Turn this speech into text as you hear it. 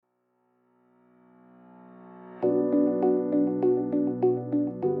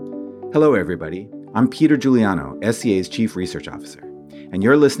Hello, everybody. I'm Peter Giuliano, SCA's Chief Research Officer, and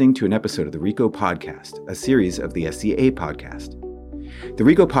you're listening to an episode of the RICO Podcast, a series of the SCA podcast. The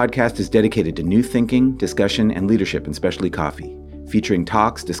RICO Podcast is dedicated to new thinking, discussion, and leadership in specialty coffee, featuring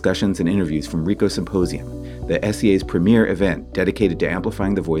talks, discussions, and interviews from RICO Symposium, the SCA's premier event dedicated to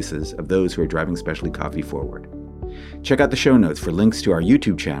amplifying the voices of those who are driving specialty coffee forward. Check out the show notes for links to our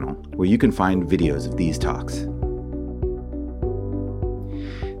YouTube channel, where you can find videos of these talks.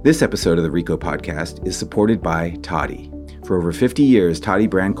 This episode of the RICO Podcast is supported by Toddy. For over 50 years, Toddy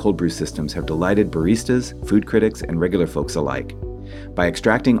brand cold brew systems have delighted baristas, food critics, and regular folks alike. By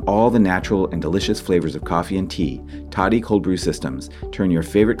extracting all the natural and delicious flavors of coffee and tea, Toddy cold brew systems turn your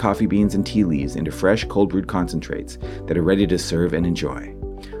favorite coffee beans and tea leaves into fresh cold brewed concentrates that are ready to serve and enjoy.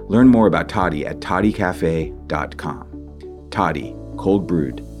 Learn more about Toddy at toddycafe.com. Toddy, cold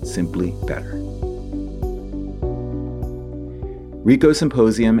brewed, simply better. RICO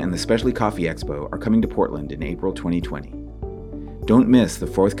Symposium and the Specialty Coffee Expo are coming to Portland in April 2020. Don't miss the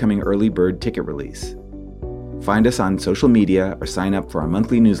forthcoming early bird ticket release. Find us on social media or sign up for our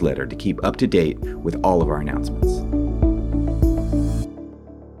monthly newsletter to keep up to date with all of our announcements.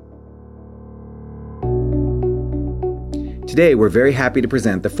 Today, we're very happy to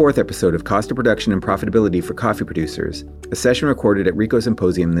present the fourth episode of Cost of Production and Profitability for Coffee Producers, a session recorded at RICO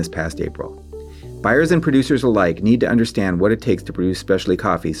Symposium this past April. Buyers and producers alike need to understand what it takes to produce specialty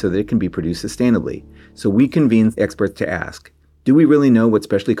coffee so that it can be produced sustainably. So we convened experts to ask, do we really know what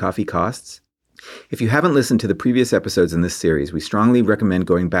specialty coffee costs? If you haven't listened to the previous episodes in this series, we strongly recommend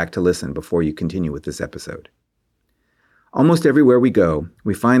going back to listen before you continue with this episode. Almost everywhere we go,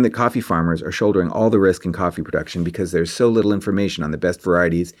 we find that coffee farmers are shouldering all the risk in coffee production because there's so little information on the best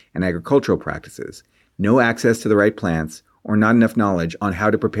varieties and agricultural practices, no access to the right plants, or not enough knowledge on how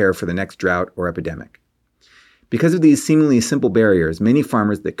to prepare for the next drought or epidemic. Because of these seemingly simple barriers, many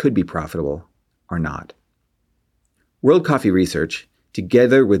farmers that could be profitable are not. World Coffee Research,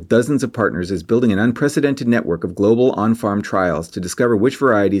 together with dozens of partners, is building an unprecedented network of global on-farm trials to discover which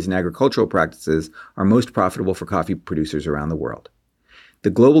varieties and agricultural practices are most profitable for coffee producers around the world. The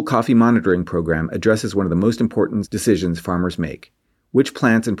Global Coffee Monitoring Program addresses one of the most important decisions farmers make: which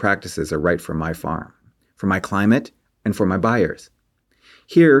plants and practices are right for my farm, for my climate, and for my buyers.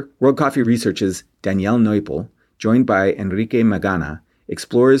 Here, World Coffee Research's Danielle Neupel, joined by Enrique Magana,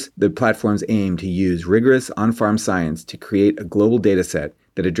 explores the platform's aim to use rigorous on-farm science to create a global data set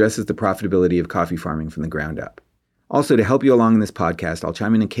that addresses the profitability of coffee farming from the ground up. Also, to help you along in this podcast, I'll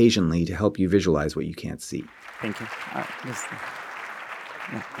chime in occasionally to help you visualize what you can't see. Thank you.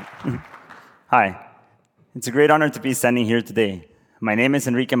 Hi. It's a great honor to be standing here today. My name is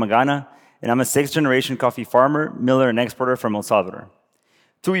Enrique Magana, and I'm a sixth-generation coffee farmer, miller, and exporter from El Salvador.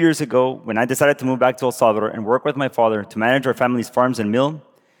 2 years ago, when I decided to move back to El Salvador and work with my father to manage our family's farms and mill,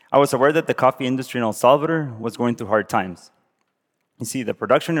 I was aware that the coffee industry in El Salvador was going through hard times. You see, the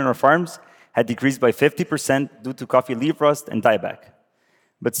production in our farms had decreased by 50% due to coffee leaf rust and dieback.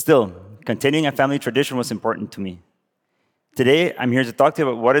 But still, continuing a family tradition was important to me. Today, I'm here to talk to you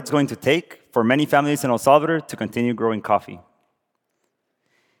about what it's going to take for many families in El Salvador to continue growing coffee.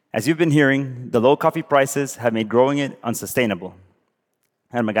 As you've been hearing, the low coffee prices have made growing it unsustainable.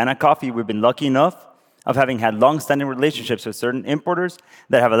 At Magana Coffee, we've been lucky enough of having had long-standing relationships with certain importers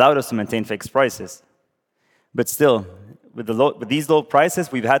that have allowed us to maintain fixed prices. But still, with these low prices,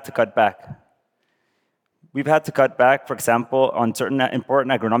 we've had to cut back. We've had to cut back, for example, on certain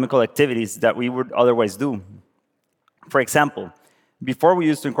important agronomical activities that we would otherwise do. For example, before we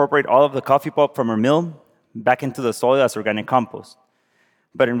used to incorporate all of the coffee pulp from our mill back into the soil as organic compost.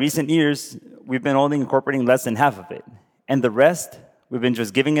 But in recent years, we've been only incorporating less than half of it. And the rest, we've been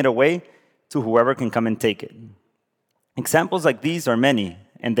just giving it away to whoever can come and take it. Examples like these are many,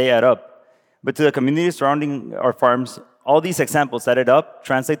 and they add up. But to the community surrounding our farms, all these examples added up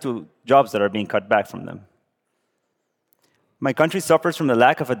translate to jobs that are being cut back from them. My country suffers from the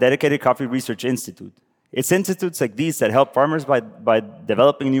lack of a dedicated coffee research institute. It's institutes like these that help farmers by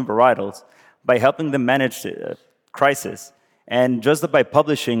developing new varietals, by helping them manage crisis, and just by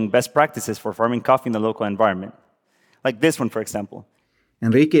publishing best practices for farming coffee in the local environment. Like this one, for example.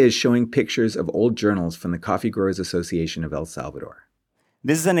 Enrique is showing pictures of old journals from the Coffee Growers Association of El Salvador.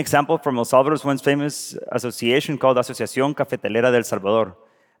 This is an example from El Salvador's once famous association called Asociación Cafetalera del Salvador,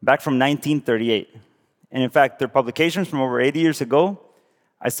 back from 1938. And in fact, their publications from over 80 years ago,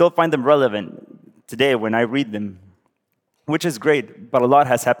 I still find them relevant today when I read them, which is great, but a lot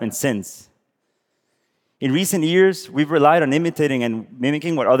has happened since. In recent years, we've relied on imitating and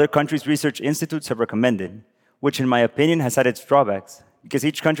mimicking what other countries' research institutes have recommended, which in my opinion has had its drawbacks, because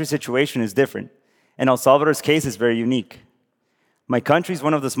each country's situation is different, and El Salvador's case is very unique. My country is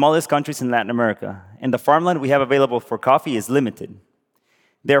one of the smallest countries in Latin America, and the farmland we have available for coffee is limited.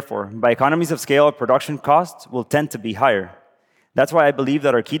 Therefore, by economies of scale, production costs will tend to be higher. That's why I believe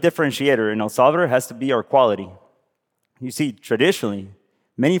that our key differentiator in El Salvador has to be our quality. You see, traditionally,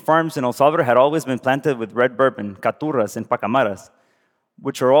 many farms in El Salvador had always been planted with red bourbon, caturras, and pacamaras,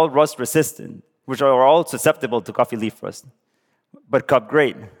 which are all rust resistant, which are all susceptible to coffee leaf rust, but cup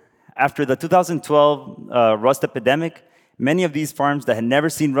great. After the 2012 rust epidemic, many of these farms that had never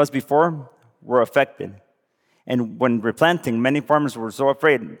seen rust before were affected. And when replanting, many farmers were so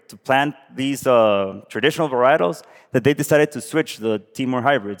afraid to plant these traditional varietals that they decided to switch to the Timor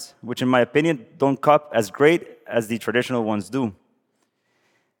hybrids, which in my opinion don't cup as great as the traditional ones do.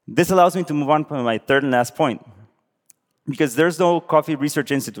 This allows me to move on to my third and last point. Because there's no coffee research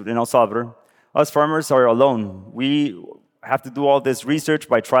institute in El Salvador, us farmers are alone. We have to do all this research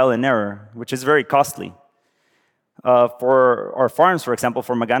by trial and error, which is very costly. For our farms, for example,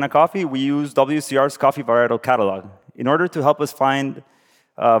 for Magana Coffee, we use WCR's coffee varietal catalog in order to help us find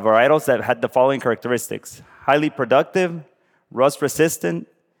varietals that had the following characteristics: highly productive, rust-resistant,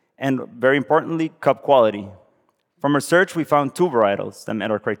 and very importantly, cup quality. From research, we found two varietals that met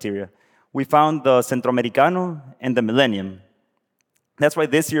our criteria. We found the Centroamericano and the Millennium. That's why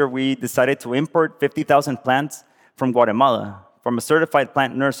this year we decided to import 50,000 plants from Guatemala, from a certified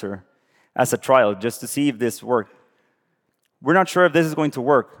plant nurser, as a trial, just to see if this worked. We're not sure if this is going to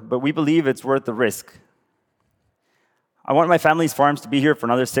work, but we believe it's worth the risk. I want my family's farms to be here for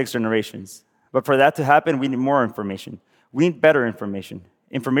another 6 generations. But for that to happen, we need more information. We need better information.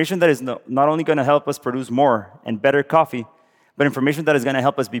 Information that is not only going to help us produce more and better coffee, but information that is going to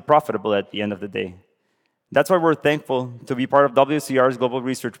help us be profitable at the end of the day. That's why we're thankful to be part of WCR's Global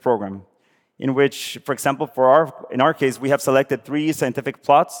Research Program, in which, for example, in our case, we have selected 3 scientific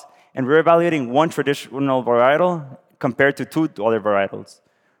plots, and we're evaluating 1 traditional varietal compared to 2 other varietals.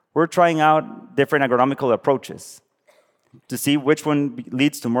 We're trying out different agronomical approaches to see which one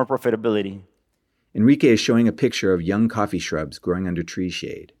leads to more profitability. Enrique is showing a picture of young coffee shrubs growing under tree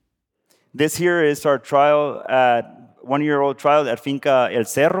shade. This here is our trial at 1-year-old trial at Finca El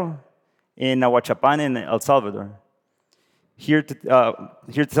Cerro in Ahuachapan in El Salvador. Here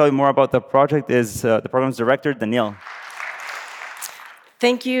to tell you more about the project is the program's director, Danielle.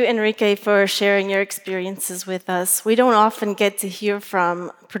 Thank you, Enrique, for sharing your experiences with us. We don't often get to hear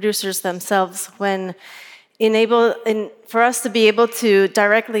from producers themselves when for us to be able to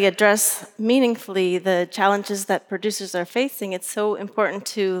directly address meaningfully the challenges that producers are facing, it's so important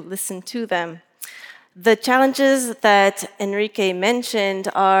to listen to them. The challenges that Enrique mentioned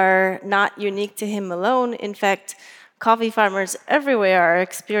are not unique to him alone. In fact, coffee farmers everywhere are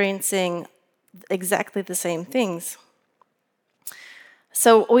experiencing exactly the same things.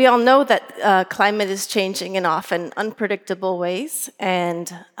 So we all know that climate is changing in often unpredictable ways,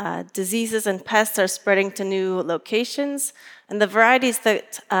 and diseases and pests are spreading to new locations, and the varieties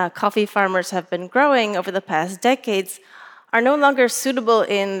that coffee farmers have been growing over the past decades are no longer suitable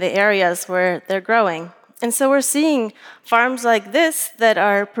in the areas where they're growing. And so we're seeing farms like this that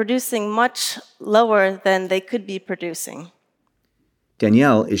are producing much lower than they could be producing.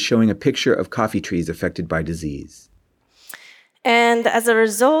 Danielle is showing a picture of coffee trees affected by disease. And as a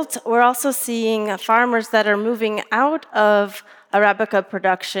result, we're also seeing farmers that are moving out of Arabica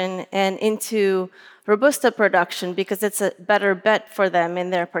production and into Robusta production because it's a better bet for them in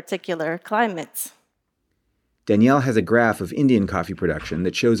their particular climates. Danielle has a graph of Indian coffee production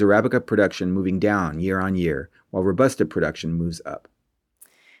that shows Arabica production moving down year on year, while Robusta production moves up.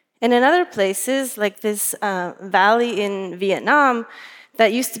 And in other places, like this valley in Vietnam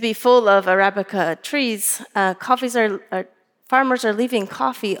that used to be full of Arabica trees, farmers are leaving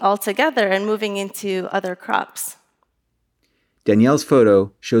coffee altogether and moving into other crops. Danielle's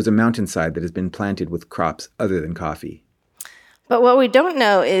photo shows a mountainside that has been planted with crops other than coffee. But what we don't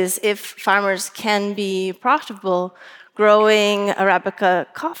know is if farmers can be profitable growing Arabica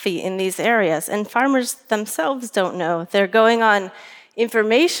coffee in these areas. And farmers themselves don't know. They're going on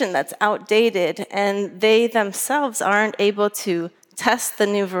information that's outdated, and they themselves aren't able to test the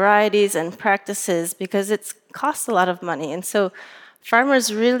new varieties and practices because it costs a lot of money. And so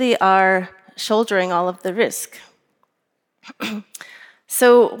farmers really are shouldering all of the risk.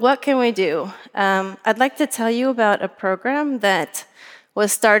 So what can we do? I'd like to tell you about a program that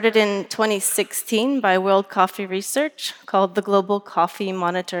was started in 2016 by World Coffee Research called the Global Coffee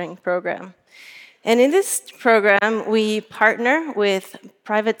Monitoring Program. And in this program, we partner with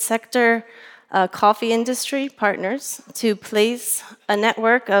private sector coffee industry partners to place a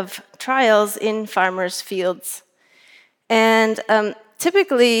network of trials in farmers' fields. And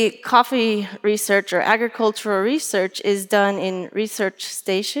Typically, coffee research or agricultural research is done in research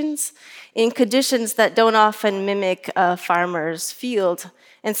stations in conditions that don't often mimic a farmer's field.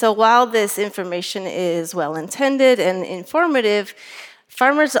 And so while this information is well-intended and informative,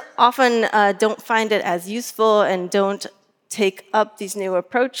 farmers often don't find it as useful and don't take up these new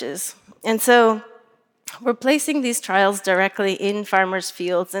approaches. And so we're placing these trials directly in farmers'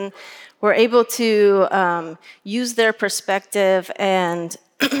 fields, and we're able to use their perspective, and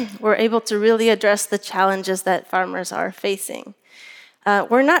we're able to really address the challenges that farmers are facing.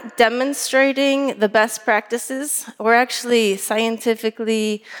 We're not demonstrating the best practices. We're actually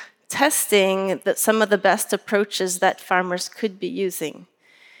scientifically testing some of the best approaches that farmers could be using.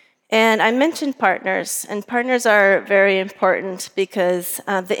 And I mentioned partners, and partners are very important because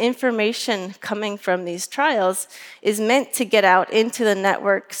the information coming from these trials is meant to get out into the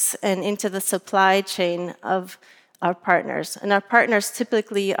networks and into the supply chain of our partners. And our partners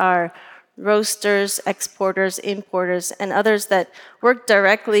typically are roasters, exporters, importers, and others that work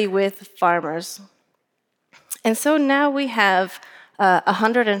directly with farmers. And so now we have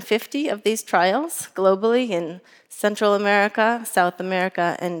 150 of these trials globally in Central America, South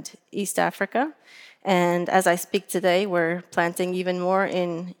America, and East Africa. And as I speak today, we're planting even more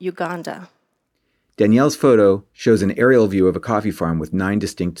in Uganda. Danielle's photo shows an aerial view of a coffee farm with 9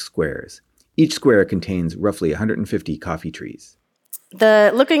 distinct squares. Each square contains roughly 150 coffee trees.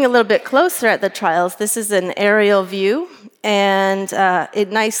 Looking a little bit closer at the trials, this is an aerial view, and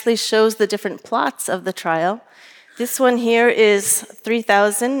it nicely shows the different plots of the trial. This one here is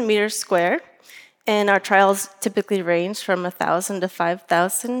 3,000 meters square, and our trials typically range from 1,000 to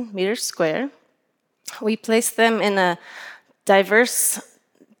 5,000 meters square. We place them in a diverse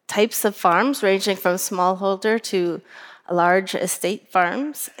types of farms, ranging from smallholder to large estate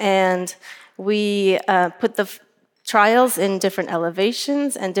farms, and we put the trials in different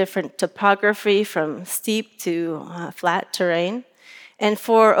elevations and different topography, from steep to flat terrain. And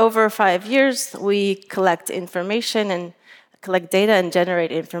for over 5 years, we collect information and collect data and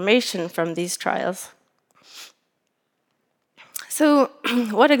generate information from these trials. So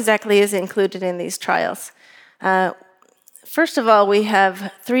what exactly is included in these trials? First of all, we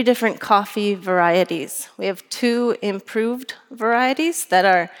have 3 different coffee varieties. We have 2 improved varieties that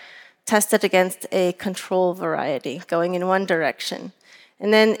are tested against a control variety, going in one direction.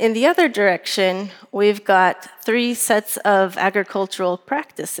 And then in the other direction, we've got 3 sets of agricultural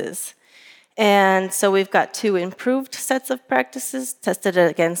practices. And so we've got 2 improved sets of practices tested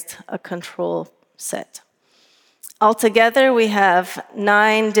against a control set. Altogether, we have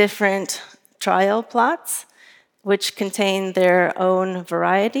 9 different trial plots, which contain their own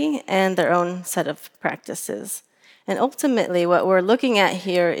variety and their own set of practices. And ultimately, what we're looking at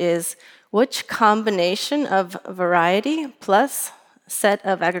here is which combination of variety plus set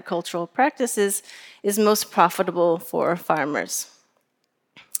of agricultural practices is most profitable for farmers.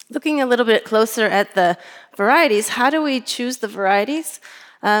 Looking a little bit closer at the varieties, how do we choose the varieties?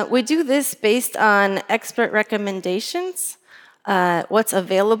 We do this based on expert recommendations, what's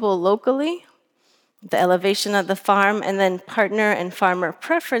available locally, the elevation of the farm, and then partner and farmer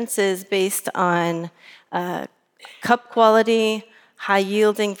preferences based on cup quality,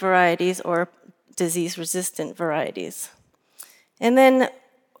 high-yielding varieties, or disease-resistant varieties. And then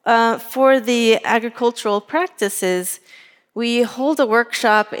for the agricultural practices, we hold a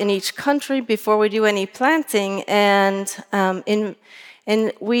workshop in each country before we do any planting, and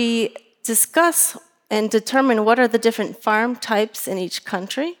we discuss and determine what are the different farm types in each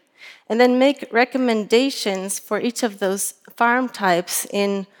country, and then make recommendations for each of those farm types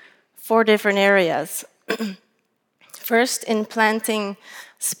in 4 different areas. First, in planting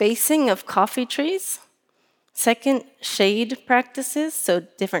spacing of coffee trees. Second, shade practices, so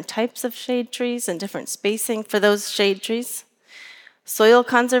different types of shade trees and different spacing for those shade trees. Soil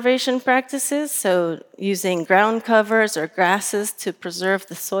conservation practices, so using ground covers or grasses to preserve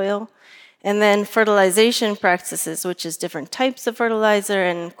the soil. And then fertilization practices, which is different types of fertilizer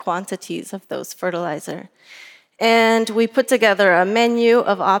and quantities of those fertilizer. And we put together a menu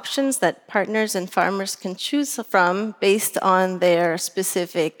of options that partners and farmers can choose from based on their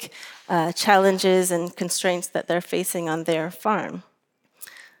specific challenges and constraints that they're facing on their farm.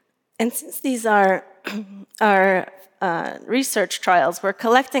 And since these are research trials, we're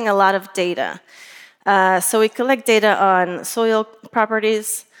collecting a lot of data. So we collect data on soil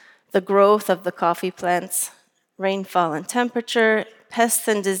properties, the growth of the coffee plants, rainfall and temperature, pests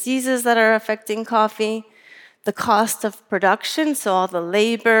and diseases that are affecting coffee, the cost of production, so all the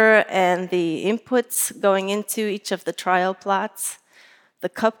labor and the inputs going into each of the trial plots, the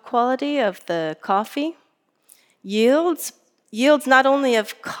cup quality of the coffee, yields, yields not only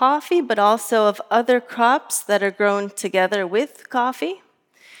of coffee, but also of other crops that are grown together with coffee.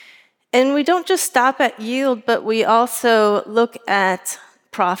 And we don't just stop at yield, but we also look at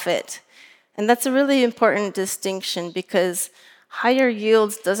profit. And that's a really important distinction because higher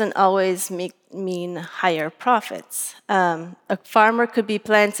yields doesn't always mean higher profits. A farmer could be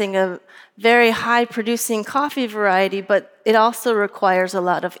planting a very high producing coffee variety, but it also requires a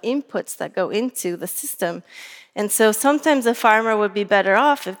lot of inputs that go into the system. And so sometimes a farmer would be better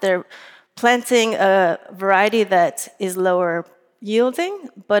off if they're planting a variety that is lower yielding,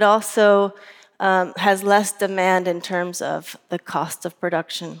 but also has less demand in terms of the cost of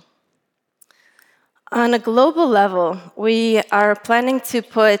production. On a global level, we are planning to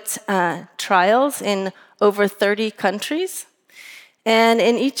put trials in over 30 countries. And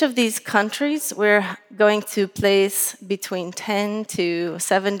in each of these countries, we're going to place between 10 to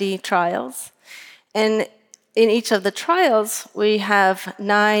 70 trials. And in each of the trials, we have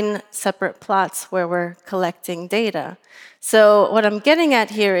 9 separate plots where we're collecting data. So what I'm getting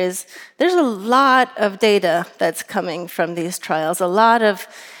at here is there's a lot of data that's coming from these trials, a lot of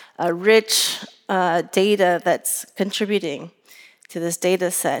rich data that's contributing to this data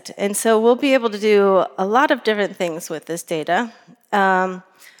set. And so we'll be able to do a lot of different things with this data. On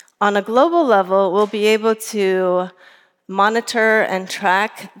a global level, we'll be able to monitor and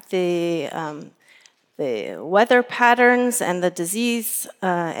track the weather patterns and the disease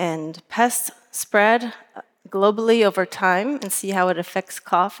and pest spread globally over time and see how it affects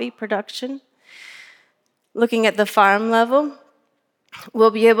coffee production. Looking at the farm level,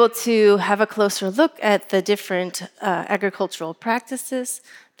 we'll be able to have a closer look at the different agricultural practices,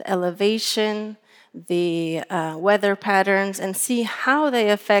 the elevation, the weather patterns, and see how they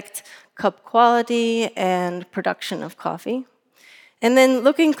affect cup quality and production of coffee. And then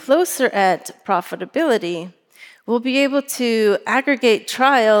looking closer at profitability, we'll be able to aggregate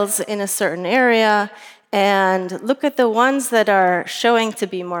trials in a certain area and look at the ones that are showing to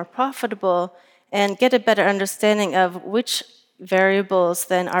be more profitable and get a better understanding of which variables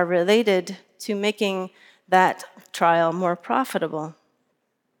then are related to making that trial more profitable.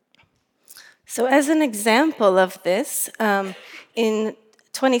 So as an example of this, in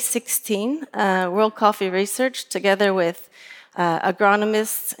 2016, World Coffee Research, together with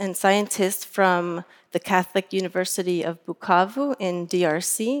agronomists and scientists from the Catholic University of Bukavu in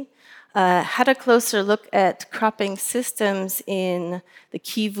DRC, had a closer look at cropping systems in the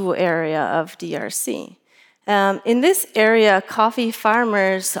Kivu area of DRC. In this area, coffee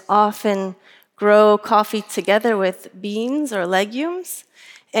farmers often grow coffee together with beans or legumes.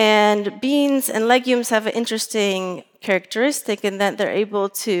 And beans and legumes have an interesting characteristic in that they're able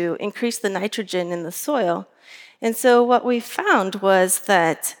to increase the nitrogen in the soil. And so what we found was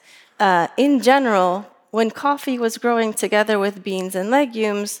that, in general, when coffee was growing together with beans and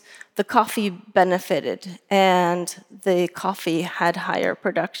legumes, the coffee benefited and the coffee had higher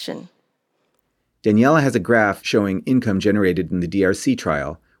production. Daniela has a graph showing income generated in the DRC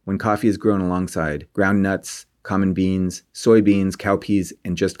trial when coffee is grown alongside ground nuts, common beans, soybeans, cowpeas,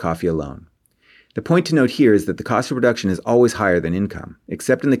 and just coffee alone. The point to note here is that the cost of production is always higher than income,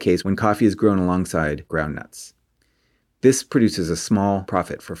 except in the case when coffee is grown alongside ground nuts. This produces a small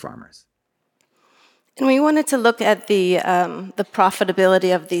profit for farmers. And we wanted to look at the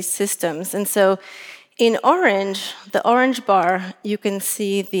profitability of these systems. And so in orange, the orange bar, you can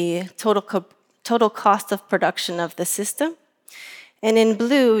see the total cost of production of the system. And in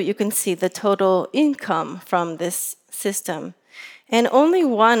blue, you can see the total income from this system. And only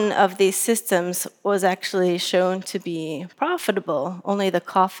one of these systems was actually shown to be profitable, only the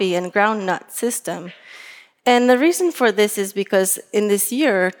coffee and ground nut system. And the reason for this is because in this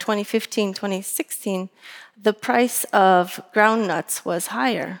year, 2015-2016, the price of ground nuts was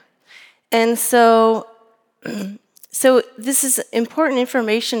higher. And so this is important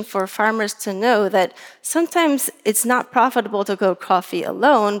information for farmers to know that sometimes it's not profitable to grow coffee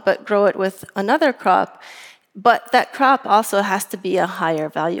alone, but grow it with another crop. But that crop also has to be a higher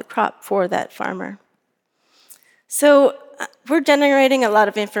value crop for that farmer. So we're generating a lot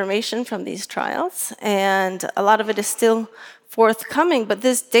of information from these trials, and a lot of it is still forthcoming, but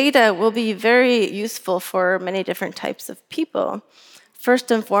this data will be very useful for many different types of people. First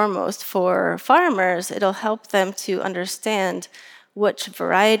and foremost, for farmers, it'll help them to understand which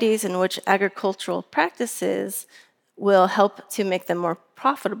varieties and which agricultural practices will help to make them more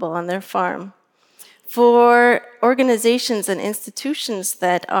profitable on their farm. For organizations and institutions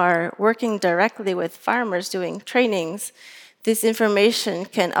that are working directly with farmers doing trainings, this information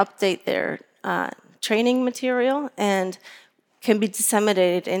can update their training material and can be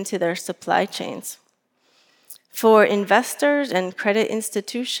disseminated into their supply chains. For investors and credit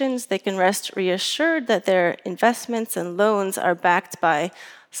institutions, they can rest reassured that their investments and loans are backed by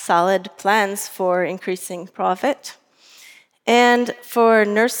solid plans for increasing profit. And for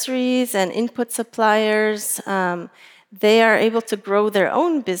nurseries and input suppliers, they are able to grow their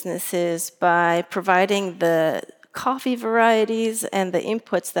own businesses by providing the coffee varieties and the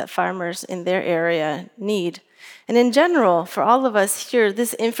inputs that farmers in their area need. And in general, for all of us here,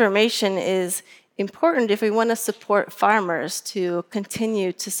 this information is important if we want to support farmers to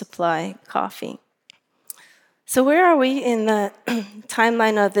continue to supply coffee. So where are we in the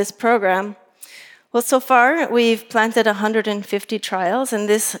timeline of this program? Well, so far, we've planted 150 trials, and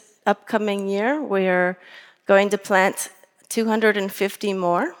this upcoming year, we're going to plant 250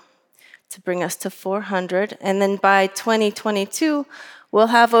 more to bring us to 400. And then by 2022, we'll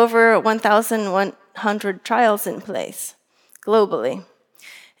have over 1,100 trials in place globally.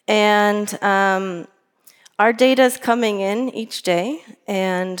 And our data is coming in each day,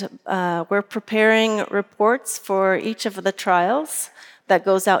 and we're preparing reports for each of the trials that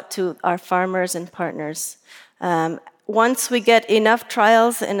goes out to our farmers and partners. Once we get enough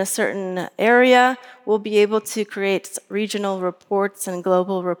trials in a certain area, we'll be able to create regional reports and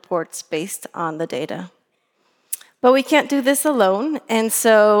global reports based on the data. But we can't do this alone, and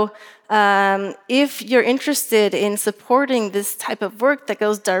so if you're interested in supporting this type of work that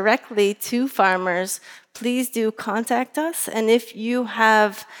goes directly to farmers, please do contact us. And if you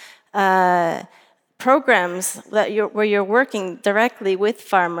have programs where you're working directly with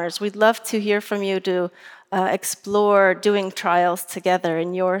farmers, we'd love to hear from you to explore doing trials together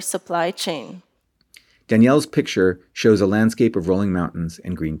in your supply chain. Danielle's picture shows a landscape of rolling mountains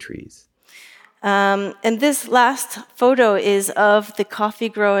and green trees. And this last photo is of the coffee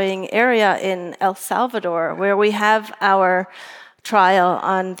growing area in El Salvador, where we have our trial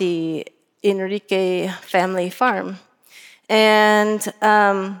on the Enrique family farm. And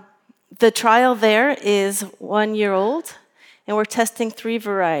the trial there is 1 year old, and we're testing 3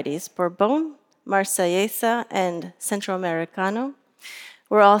 varieties: Bourbon, Marsellesa, and Centroamericano.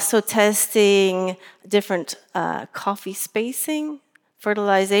 We're also testing different coffee spacing,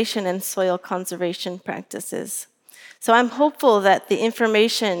 fertilization, and soil conservation practices. So I'm hopeful that the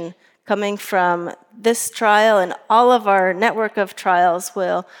information coming from this trial and all of our network of trials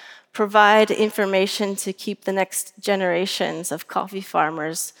will provide information to keep the next generations of coffee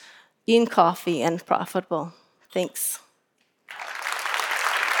farmers in coffee and profitable. Thanks.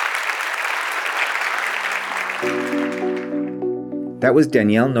 That was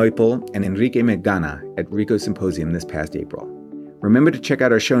Danielle Neupel and Enrique Magana at RICO Symposium this past April. Remember to check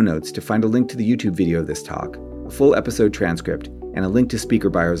out our show notes to find a link to the YouTube video of this talk, a full episode transcript, and a link to speaker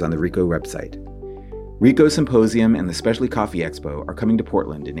bios on the RICO website. RICO Symposium and the Specialty Coffee Expo are coming to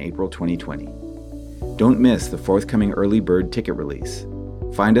Portland in April 2020. Don't miss the forthcoming early bird ticket release.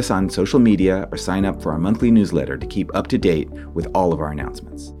 Find us on social media or sign up for our monthly newsletter to keep up to date with all of our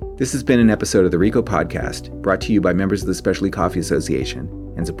announcements. This has been an episode of the RICO Podcast, brought to you by members of the Specialty Coffee Association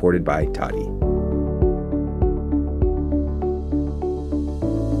and supported by Toddy.